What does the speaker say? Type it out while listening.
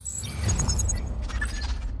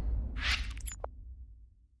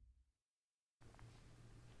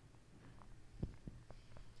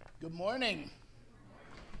Good morning.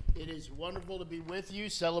 It is wonderful to be with you,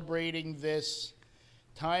 celebrating this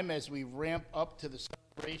time as we ramp up to the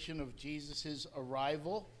celebration of Jesus'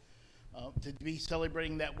 arrival. To be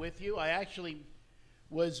celebrating that with you. I actually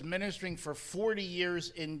was ministering for 40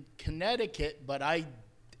 years in Connecticut, but I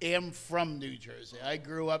am from New Jersey. I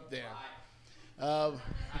grew up there.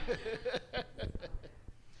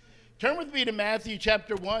 Turn with me to Matthew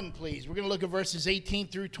chapter 1, please. We're going to look at verses 18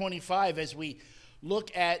 through 25 as we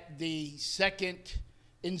look at the second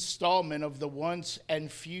installment of the once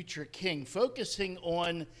and future king, focusing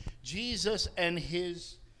on Jesus and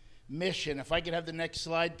his mission. If I could have the next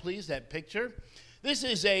slide, please, that picture. This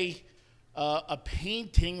is a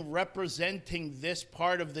painting representing this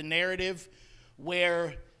part of the narrative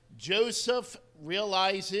where Joseph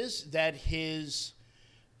realizes that his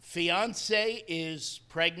fiancée is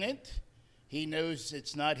pregnant. He knows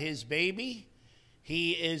it's not his baby.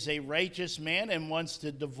 He is a righteous man and wants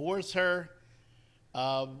to divorce her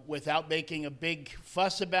without making a big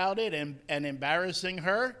fuss about it and embarrassing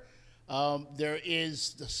her. There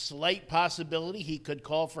is the slight possibility he could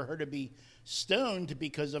call for her to be stoned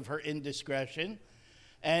because of her indiscretion.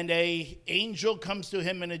 And an angel comes to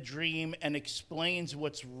him in a dream and explains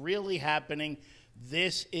what's really happening.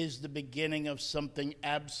 This is the beginning of something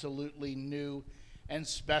absolutely new and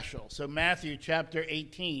special. So Matthew chapter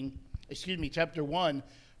 1,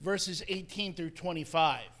 verses 18 through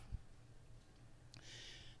 25.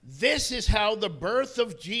 This is how the birth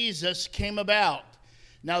of Jesus came about.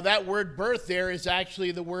 Now that word birth there is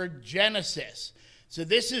actually the word Genesis. So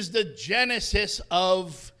this is the genesis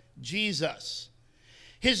of Jesus.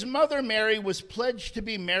 His mother Mary was pledged to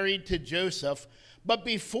be married to Joseph, but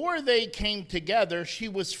before they came together, she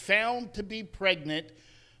was found to be pregnant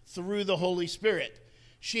through the Holy Spirit.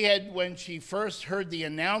 When she first heard the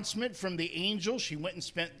announcement from the angel, she went and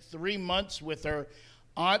spent 3 months with her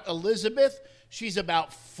Aunt Elizabeth. She's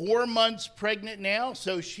about 4 months pregnant now,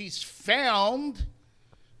 so she's found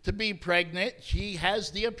to be pregnant. She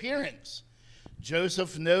has the appearance.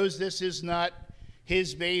 Joseph knows this is not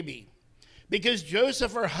his baby. Because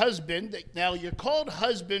Joseph, her husband, now you're called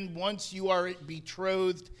husband once you are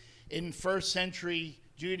betrothed in first century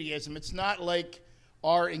Judaism. It's not like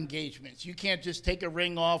our engagements. You can't just take a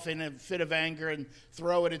ring off in a fit of anger and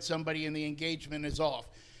throw it at somebody and the engagement is off.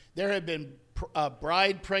 There have been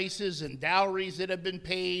bride prices and dowries that have been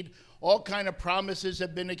paid. All kind of promises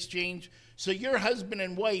have been exchanged. So you're husband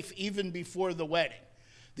and wife even before the wedding.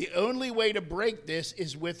 The only way to break this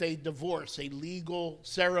is with a divorce, a legal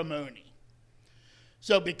ceremony.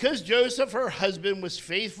 So because Joseph, her husband, was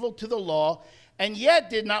faithful to the law and yet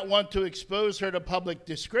did not want to expose her to public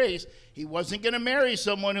disgrace, he wasn't going to marry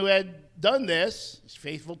someone who had done this. He's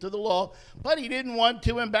faithful to the law, but he didn't want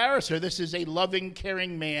to embarrass her. This is a loving,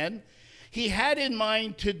 caring man. He had in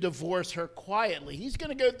mind to divorce her quietly. He's going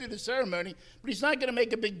to go through the ceremony, but he's not going to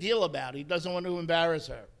make a big deal about it. He doesn't want to embarrass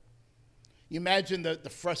her. You imagine the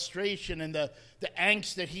frustration and the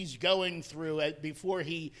angst that he's going through before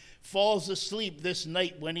he falls asleep this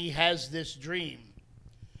night when he has this dream.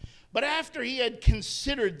 But after he had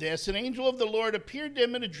considered this, an angel of the Lord appeared to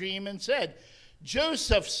him in a dream and said,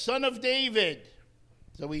 "Joseph, son of David."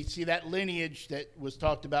 So we see that lineage that was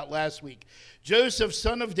talked about last week. "Joseph,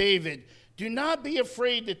 son of David, do not be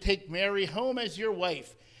afraid to take Mary home as your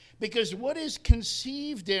wife, because what is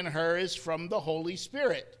conceived in her is from the Holy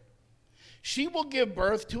Spirit. She will give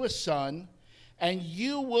birth to a son, and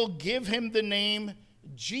you will give him the name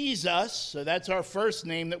Jesus." So that's our first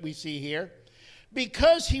name that we see here.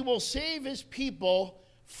 "Because he will save his people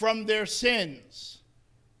from their sins."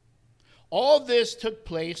 All this took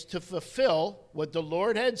place to fulfill what the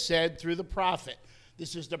Lord had said through the prophet.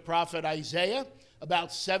 This is the prophet Isaiah,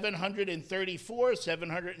 about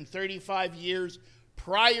 735 years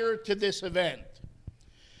prior to this event.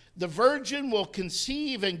 "The virgin will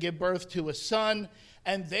conceive and give birth to a son,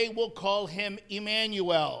 and they will call him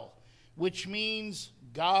Emmanuel," which means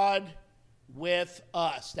God with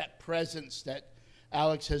us, that presence that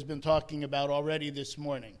Alex has been talking about already this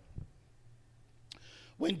morning.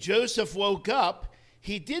 When Joseph woke up,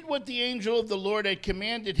 he did what the angel of the Lord had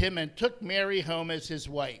commanded him and took Mary home as his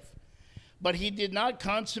wife. But he did not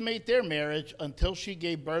consummate their marriage until she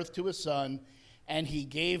gave birth to a son, and he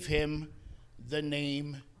gave him the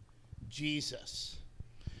name Jesus.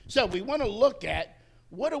 So we want to look at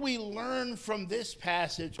what do we learn from this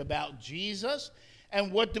passage about Jesus,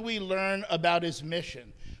 and what do we learn about his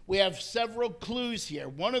mission? We have several clues here.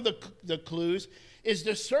 One of the clues is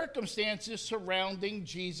the circumstances surrounding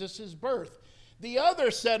Jesus' birth. The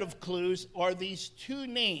other set of clues are these two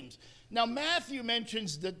names. Now, Matthew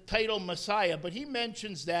mentions the title Messiah, but he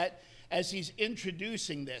mentions that as he's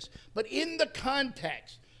introducing this. But in the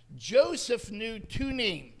context, Joseph knew two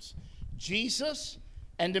names, Jesus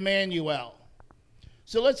and Emmanuel.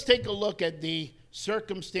 So let's take a look at the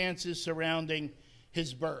circumstances surrounding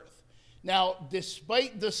his birth. Now,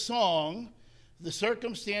 despite the song, the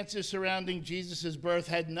circumstances surrounding Jesus' birth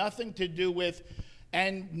had nothing to do with,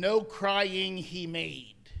 and no crying he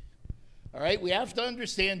made. All right, we have to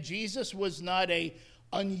understand Jesus was not an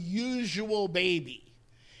unusual baby.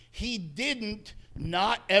 He didn't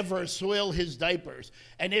not ever soil his diapers.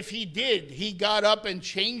 And if he did, he got up and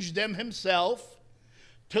changed them himself,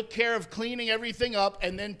 took care of cleaning everything up,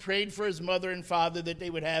 and then prayed for his mother and father that they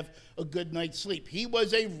would have a good night's sleep. He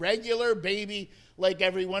was a regular baby like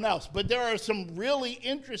everyone else. But there are some really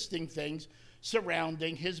interesting things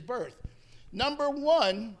surrounding his birth. Number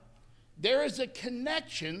one, there is a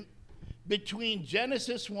connection between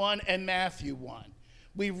Genesis 1 and Matthew 1.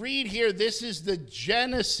 We read here, this is the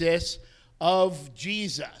Genesis of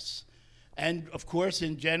Jesus. And of course,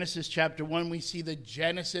 in Genesis chapter 1, we see the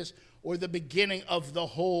Genesis or the beginning of the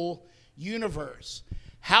whole universe.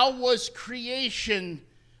 How was creation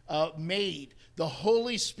made? The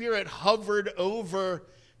Holy Spirit hovered over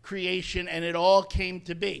creation and it all came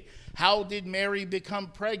to be. How did Mary become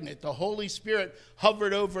pregnant? The Holy Spirit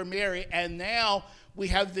hovered over Mary, and now we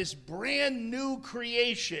have this brand new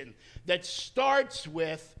creation that starts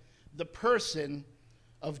with the person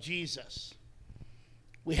of Jesus.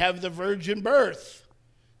 We have the virgin birth.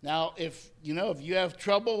 Now, if you have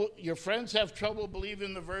trouble, your friends have trouble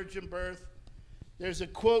believing the virgin birth, there's a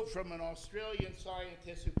quote from an Australian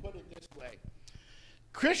scientist who put it this way.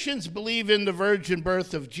 Christians believe in the virgin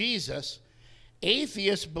birth of Jesus.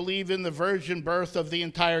 Atheists believe in the virgin birth of the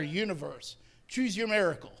entire universe. Choose your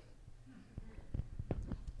miracle.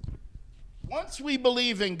 Once we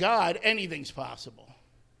believe in God, anything's possible.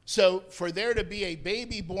 So for there to be a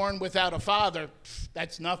baby born without a father,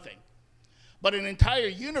 that's nothing. But an entire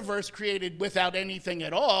universe created without anything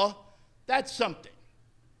at all, that's something.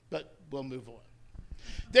 But we'll move on.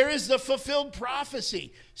 There is the fulfilled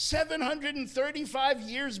prophecy. 735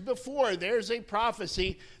 years before, there's a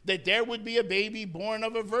prophecy that there would be a baby born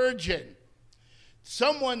of a virgin.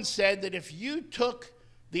 Someone said that if you took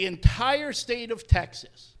the entire state of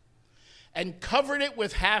Texas and covered it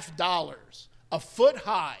with $50, a foot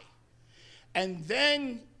high, and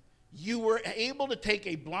then you were able to take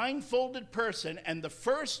a blindfolded person, and the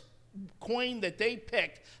first coin that they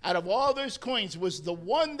picked out of all those coins was the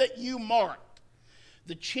one that you marked,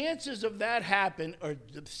 the chances of that happen are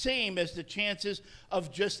the same as the chances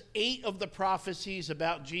of just 8 of the prophecies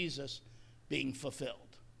about Jesus being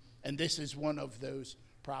fulfilled. And this is one of those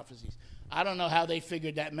prophecies. I don't know how they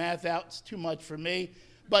figured that math out. It's too much for me.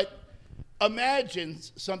 But imagine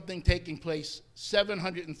something taking place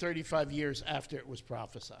 735 years after it was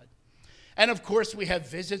prophesied. And of course, we have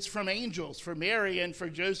visits from angels for Mary and for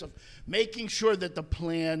Joseph, making sure that the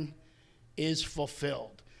plan is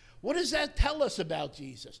fulfilled. What does that tell us about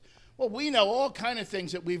Jesus? Well, we know all kind of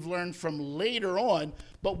things that we've learned from later on,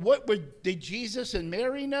 but did Jesus and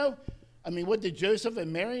Mary know? What did Joseph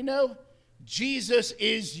and Mary know? Jesus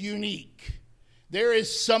is unique. There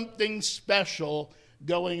is something special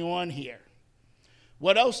going on here.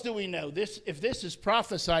 What else do we know? If this is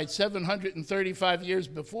prophesied 735 years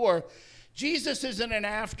before, Jesus isn't an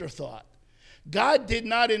afterthought. God did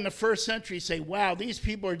not in the first century say, wow, these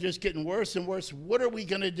people are just getting worse and worse. What are we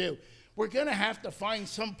going to do? We're going to have to find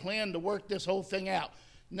some plan to work this whole thing out.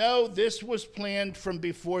 No, this was planned from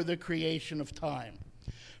before the creation of time.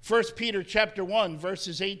 1 Peter chapter 1,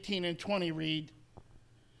 verses 18 and 20 read,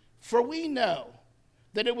 "For we know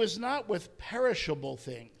that it was not with perishable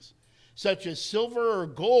things, such as silver or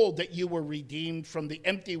gold, that you were redeemed from the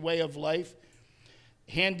empty way of life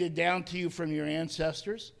handed down to you from your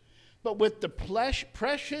ancestors, but with the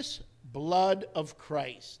precious blood of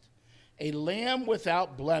Christ, a lamb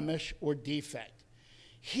without blemish or defect.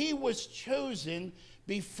 He was chosen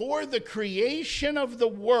before the creation of the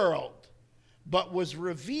world, but was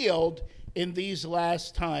revealed in these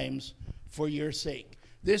last times for your sake."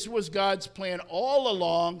 This was God's plan all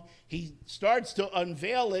along. He starts to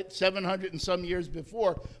unveil it 700 and some years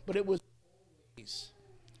before, but it was always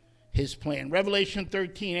his plan. Revelation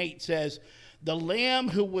 13:8 says, "The Lamb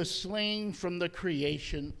who was slain from the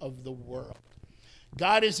creation of the world."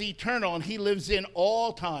 God is eternal, and he lives in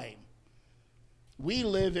all time. We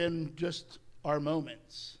live in just our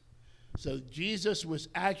moments. So Jesus was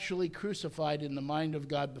actually crucified in the mind of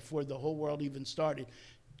God before the whole world even started.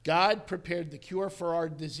 God prepared the cure for our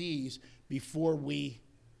disease before we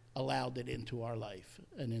allowed it into our life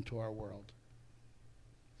and into our world.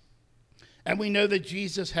 And we know that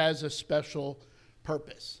Jesus has a special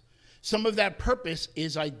purpose. Some of that purpose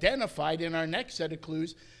is identified in our next set of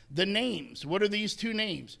clues, the names. What are these two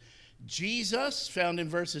names? Jesus, found in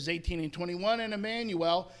verses 18 and 21, and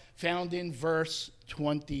Emmanuel, found in verse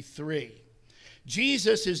 23.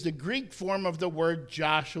 Jesus is the Greek form of the word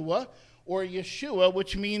Joshua or Yeshua,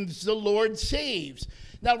 which means the Lord saves.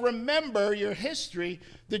 Now remember your history.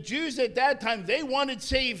 The Jews at that time, they wanted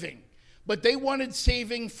saving, but they wanted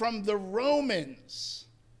saving from the Romans.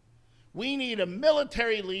 We need a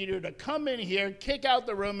military leader to come in here, kick out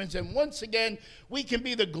the Romans, and once again, we can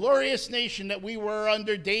be the glorious nation that we were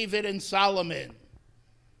under David and Solomon.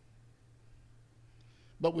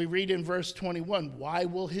 But we read in verse 21, why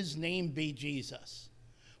will his name be Jesus?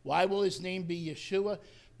 Why will his name be Yeshua?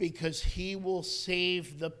 Because he will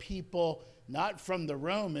save the people, not from the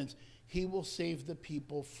Romans, he will save the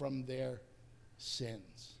people from their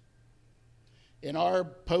sins. In our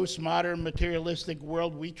postmodern materialistic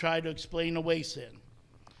world, we try to explain away sin.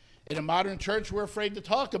 In a modern church, we're afraid to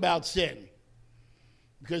talk about sin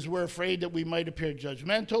because we're afraid that we might appear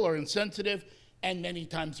judgmental or insensitive, and many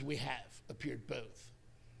times we have appeared both.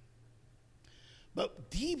 But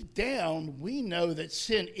deep down, we know that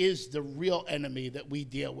sin is the real enemy that we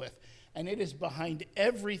deal with, and it is behind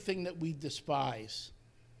everything that we despise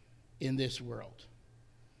in this world.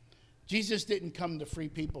 Jesus didn't come to free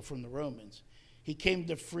people from the Romans. He came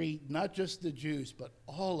to free not just the Jews, but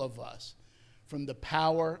all of us from the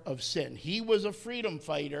power of sin. He was a freedom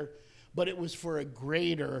fighter, but it was for a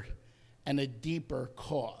greater and a deeper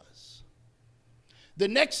cause. The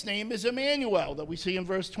next name is Emmanuel that we see in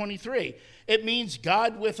verse 23. It means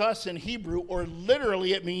God with us in Hebrew, or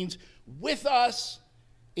literally it means with us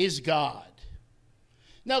is God.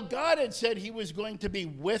 Now God had said he was going to be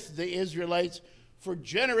with the Israelites for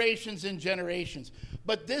generations and generations.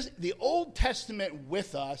 But the Old Testament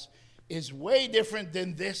with us is way different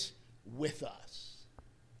than this with us.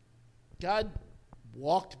 God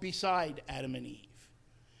walked beside Adam and Eve.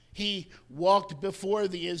 He walked before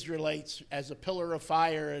the Israelites as a pillar of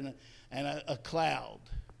fire and a cloud.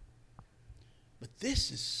 But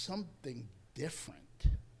this is something different.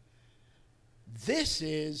 This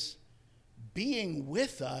is being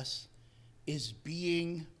with us is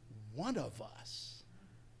being one of us.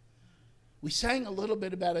 We sang a little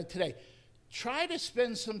bit about it today. Try to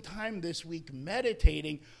spend some time this week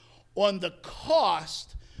meditating on the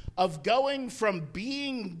cost of going from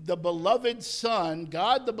being the beloved Son,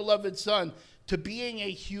 God the beloved Son, to being a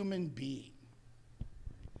human being.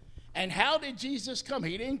 And how did Jesus come?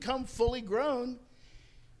 He didn't come fully grown.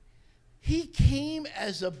 He came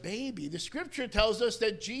as a baby. The scripture tells us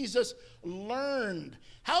that Jesus learned.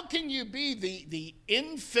 How can you be the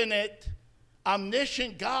infinite,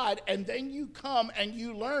 omniscient God, and then you come and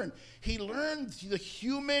you learn? He learned the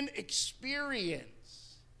human experience.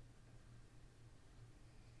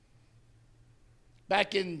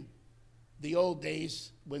 Back in the old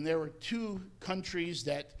days, when there were two countries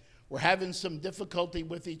that were having some difficulty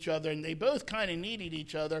with each other, and they both kind of needed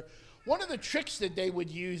each other, one of the tricks that they would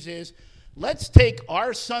use is, let's take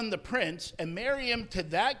our son, the prince, and marry him to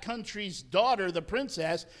that country's daughter, the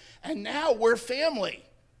princess, and now we're family.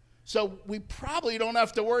 So we probably don't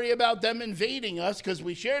have to worry about them invading us because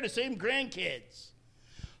we share the same grandkids.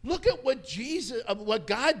 Look at what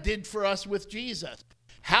God did for us with Jesus.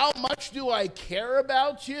 How much do I care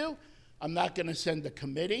about you? I'm not going to send a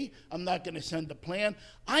committee. I'm not going to send a plan.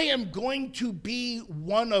 I am going to be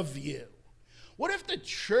one of you. What if the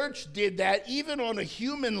church did that even on a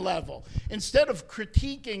human level? Instead of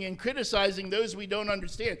critiquing and criticizing those we don't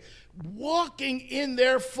understand, walking in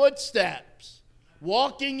their footsteps,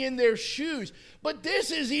 walking in their shoes. But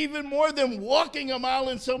this is even more than walking a mile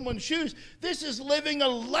in someone's shoes. This is living a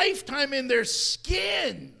lifetime in their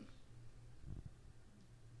skin.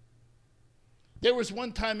 There was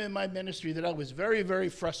one time in my ministry that I was very, very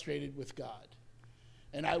frustrated with God.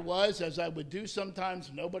 And I was, as I would do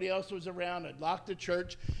sometimes, nobody else was around. I'd lock the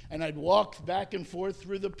church, and I'd walk back and forth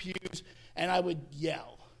through the pews, and I would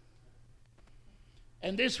yell.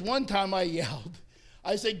 And this one time I yelled.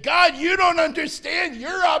 I said, God, you don't understand.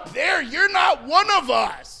 You're up there. You're not one of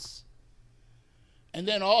us. And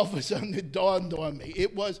then all of a sudden it dawned on me.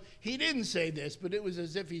 He didn't say this, but it was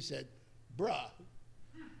as if he said, bruh.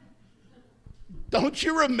 Don't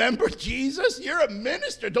you remember Jesus? You're a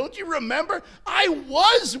minister. Don't you remember? I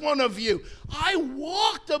was one of you. I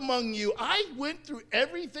walked among you. I went through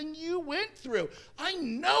everything you went through. I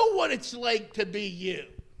know what it's like to be you.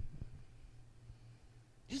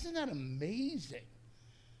 Isn't that amazing?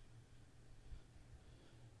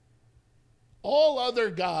 All other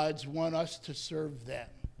gods want us to serve them.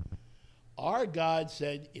 Our God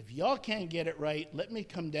said, if y'all can't get it right, let me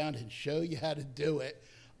come down and show you how to do it.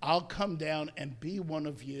 I'll come down and be one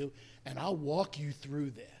of you, and I'll walk you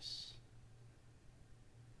through this.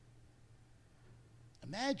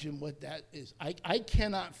 Imagine what that is. I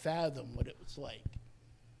cannot fathom what it was like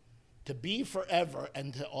to be forever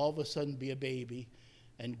and to all of a sudden be a baby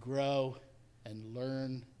and grow and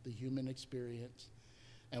learn the human experience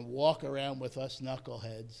and walk around with us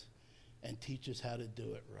knuckleheads and teach us how to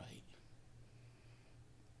do it right.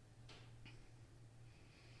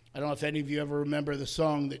 I don't know if any of you ever remember the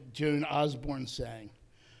song that Joan Osborne sang.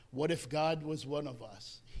 What if God was one of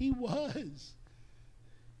us? He was.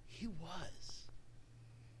 He was.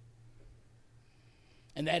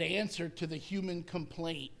 And that answer to the human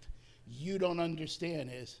complaint you don't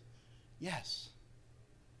understand is, yes,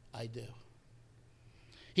 I do.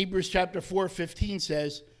 Hebrews chapter 4:15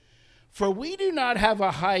 says, for we do not have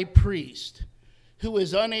a high priest who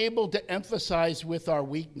is unable to emphasize with our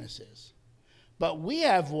weaknesses, but we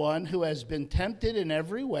have one who has been tempted in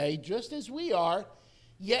every way, just as we are,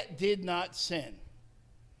 yet did not sin.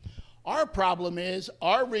 Our problem is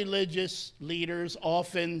our religious leaders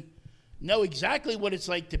often know exactly what it's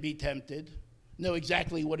like to be tempted, know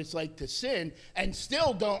exactly what it's like to sin, and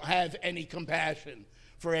still don't have any compassion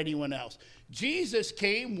for anyone else. Jesus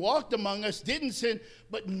came, walked among us, didn't sin,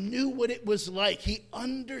 but knew what it was like. He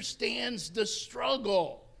understands the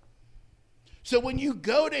struggle. So when you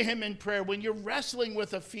go to him in prayer, when you're wrestling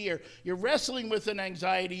with a fear, you're wrestling with an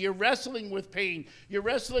anxiety, you're wrestling with pain, you're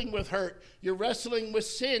wrestling with hurt, you're wrestling with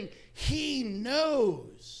sin, he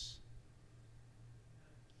knows.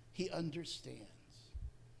 He understands.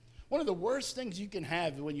 One of the worst things you can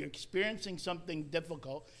have when you're experiencing something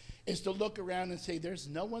difficult is to look around and say, there's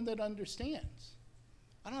no one that understands.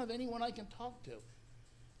 I don't have anyone I can talk to.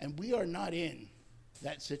 And we are not in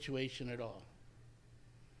that situation at all.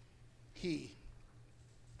 He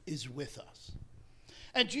is with us.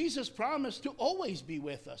 And Jesus promised to always be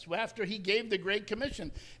with us after he gave the Great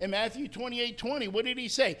Commission. In Matthew 28:20, what did he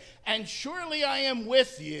say? And surely I am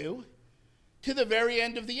with you to the very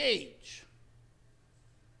end of the age.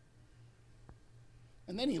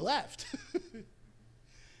 And then he left.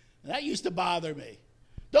 And that used to bother me.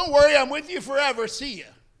 Don't worry, I'm with you forever. See ya.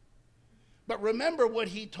 But remember what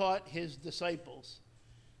he taught his disciples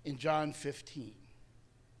in John 15.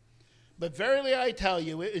 But verily I tell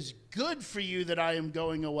you, it is good for you that I am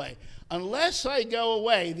going away. Unless I go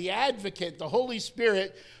away, the advocate, the Holy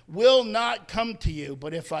Spirit, will not come to you.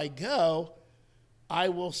 But if I go, I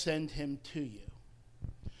will send him to you.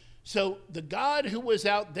 So the God who was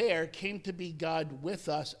out there came to be God with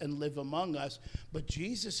us and live among us. But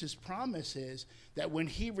Jesus' promise is that when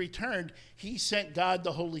he returned, he sent God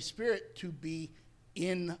the Holy Spirit to be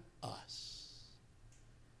in us.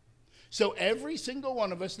 So every single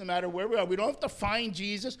one of us, no matter where we are, we don't have to find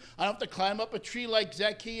Jesus. I don't have to climb up a tree like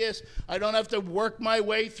Zacchaeus. I don't have to work my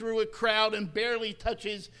way through a crowd and barely touch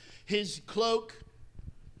his cloak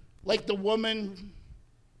like the woman.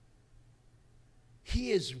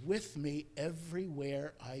 He is with me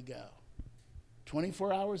everywhere I go.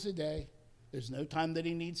 24 hours a day. There's no time that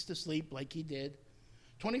he needs to sleep like he did.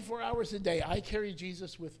 24 hours a day, I carry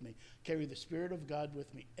Jesus with me. Carry the Spirit of God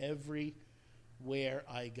with me everywhere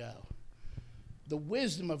I go. The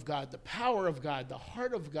wisdom of God, the power of God, the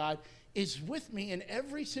heart of God is with me in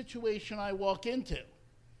every situation I walk into.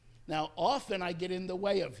 Now, often I get in the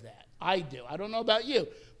way of that. I do. I don't know about you,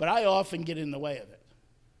 but I often get in the way of it.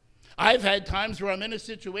 I've had times where I'm in a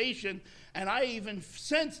situation and I even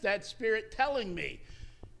sense that Spirit telling me,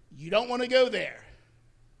 you don't want to go there.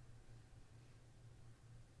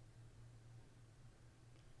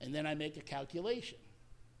 And then I make a calculation.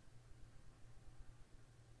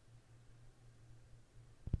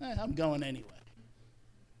 I'm going anyway.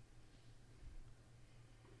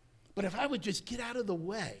 But if I would just get out of the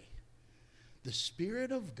way, the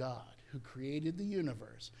Spirit of God who created the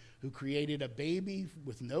universe, who created a baby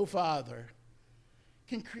with no father,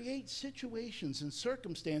 can create situations and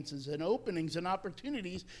circumstances and openings and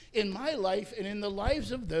opportunities in my life and in the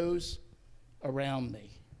lives of those around me.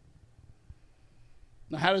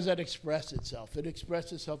 Now, how does that express itself? It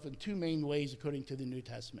expresses itself in two main ways according to the New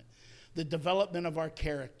Testament. The development of our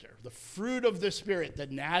character, the fruit of the Spirit, the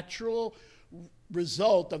natural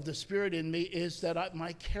result of the Spirit in me is that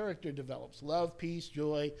my character develops. Love, peace,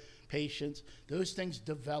 joy, patience, those things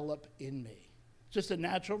develop in me. Just a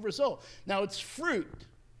natural result. Now, it's fruit.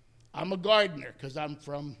 I'm a gardener because I'm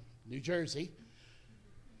from New Jersey.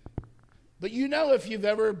 But you know, if you've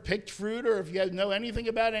ever picked fruit or if you know anything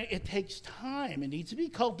about it, it takes time. It needs to be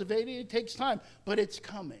cultivated. It takes time, but it's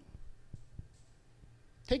coming.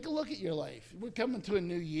 Take a look at your life. We're coming to a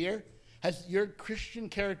new year. Has your Christian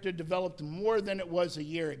character developed more than it was a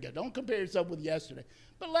year ago? Don't compare yourself with yesterday.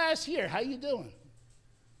 But last year, how you doing?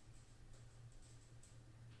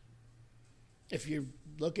 If you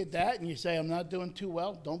look at that and you say, I'm not doing too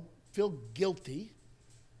well, don't feel guilty.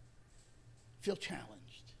 Feel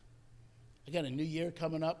challenged. I got a new year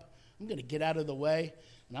coming up. I'm going to get out of the way,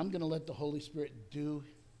 and I'm going to let the Holy Spirit do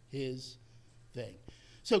his thing.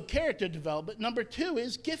 So character development. Number 2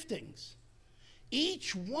 is giftings.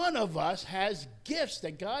 Each one of us has gifts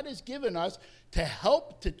that God has given us to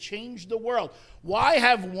help to change the world. Why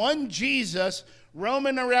have one Jesus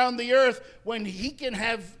roaming around the earth when he can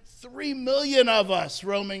have 3 million of us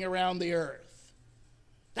roaming around the earth?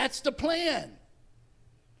 That's the plan.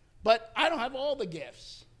 But I don't have all the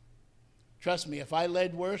gifts. Trust me, if I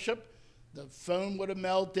led worship, the phone would have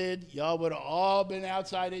melted. Y'all would have all been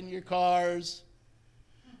outside in your cars.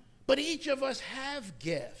 But each of us have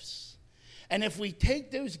gifts. And if we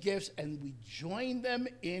take those gifts and we join them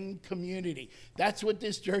in community, that's what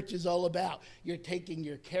this church is all about. You're taking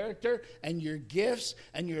your character and your gifts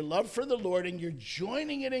and your love for the Lord, and you're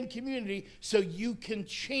joining it in community so you can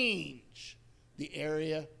change the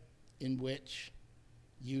area in which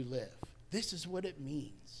you live. This is what it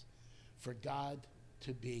means for God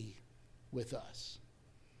to be with us.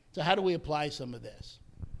 So how do we apply some of this?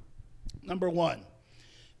 Number 1.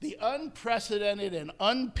 The unprecedented and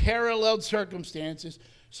unparalleled circumstances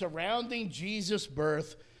surrounding Jesus'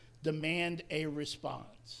 birth demand a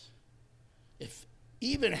response. If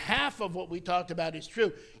even half of what we talked about is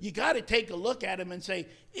true, you got to take a look at him and say,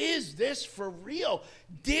 is this for real?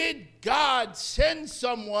 Did God send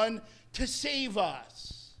someone to save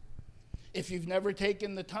us? If you've never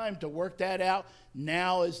taken the time to work that out,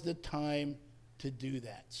 now is the time to do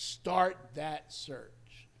that. Start that search.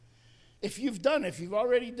 If you've done it, if you've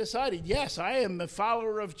already decided, yes, I am a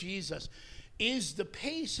follower of Jesus, is the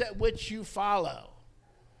pace at which you follow,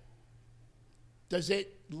 does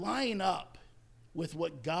it line up with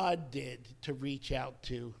what God did to reach out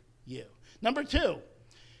to you? Number 2,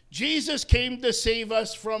 Jesus came to save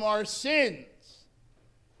us from our sins.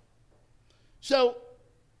 So,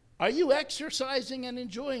 are you exercising and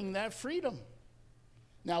enjoying that freedom?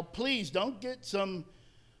 Now, please don't get some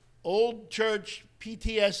old church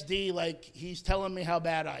PTSD like he's telling me how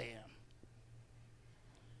bad I am.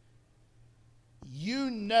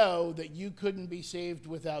 You know that you couldn't be saved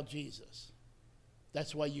without Jesus.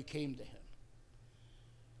 That's why you came to him.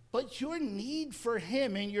 But your need for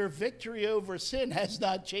him and your victory over sin has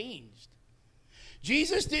not changed.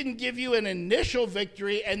 Jesus didn't give you an initial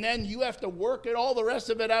victory and then you have to work it all the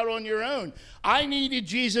rest of it out on your own. I needed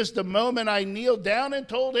Jesus the moment I kneeled down and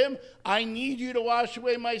told him, I need you to wash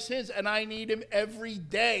away my sins, and I need him every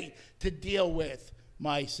day to deal with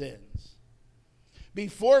my sins.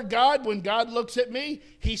 Before God, when God looks at me,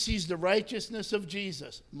 he sees the righteousness of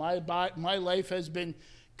Jesus. My life has been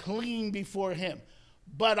clean before him.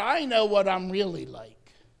 But I know what I'm really like.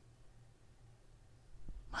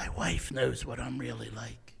 My wife knows what I'm really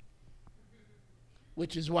like,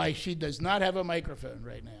 which is why she does not have a microphone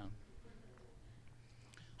right now.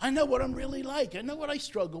 I know what I'm really like. I know what I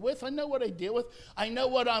struggle with. I know what I deal with. I know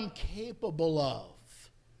what I'm capable of.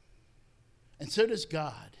 And so does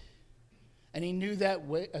God. And he knew that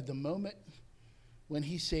way at the moment when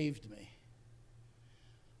he saved me.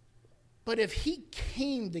 But if he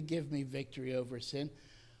came to give me victory over sin,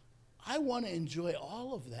 I want to enjoy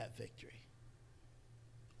all of that victory.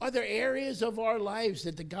 Are there areas of our lives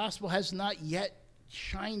that the gospel has not yet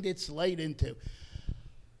shined its light into?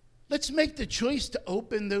 Let's make the choice to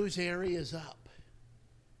open those areas up.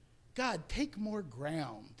 God, take more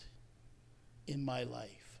ground in my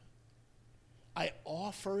life. I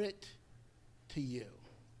offer it to you.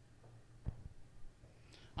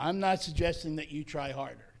 I'm not suggesting that you try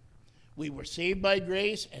harder. We were saved by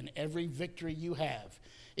grace, and every victory you have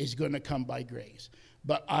is going to come by grace.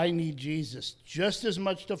 But I need Jesus just as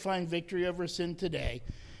much to find victory over sin today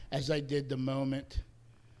as I did the moment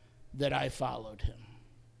that I followed him.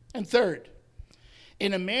 And third,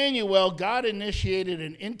 in Emmanuel, God initiated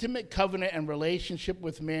an intimate covenant and relationship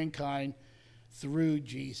with mankind through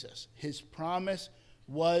Jesus. His promise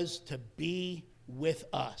was to be with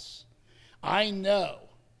us. I know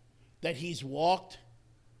that he's walked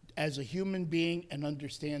as a human being and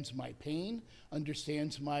understands my pain,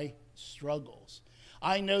 understands my struggles.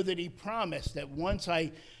 I know that he promised that once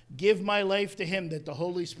I give my life to him, that the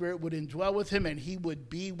Holy Spirit would indwell with him and he would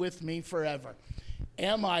be with me forever.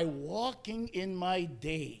 Am I walking in my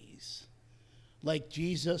days like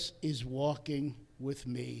Jesus is walking with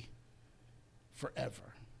me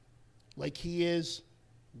forever? Like he is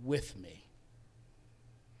with me?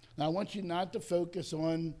 Now, I want you not to focus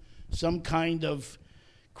on some kind of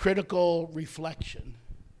critical reflection,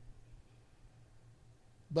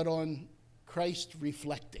 but on Christ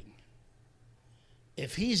reflecting.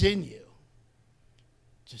 If he's in you,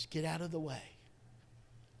 just get out of the way.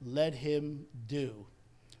 Let him do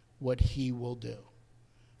what he will do.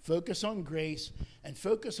 Focus on grace and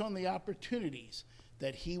focus on the opportunities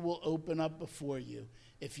that he will open up before you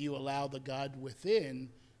if you allow the God within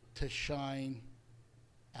to shine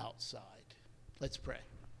outside. Let's pray.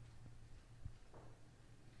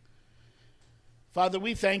 Father,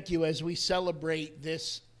 we thank you as we celebrate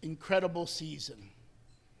this incredible season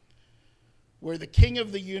where the King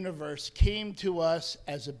of the universe came to us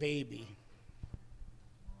as a baby,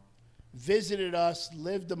 visited us,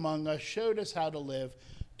 lived among us, showed us how to live,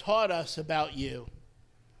 taught us about you,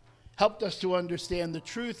 helped us to understand the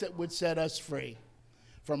truth that would set us free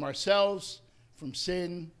from ourselves, from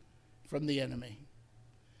sin, from the enemy.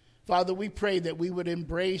 Father, we pray that we would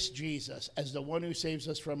embrace Jesus as the one who saves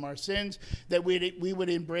us from our sins, that we would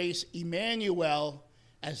embrace Emmanuel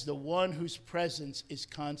as the one whose presence is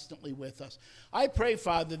constantly with us. I pray,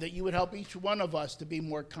 Father, that you would help each one of us to be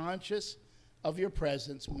more conscious of your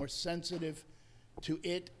presence, more sensitive to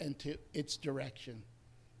it and to its direction.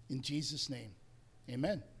 In Jesus' name,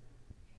 amen.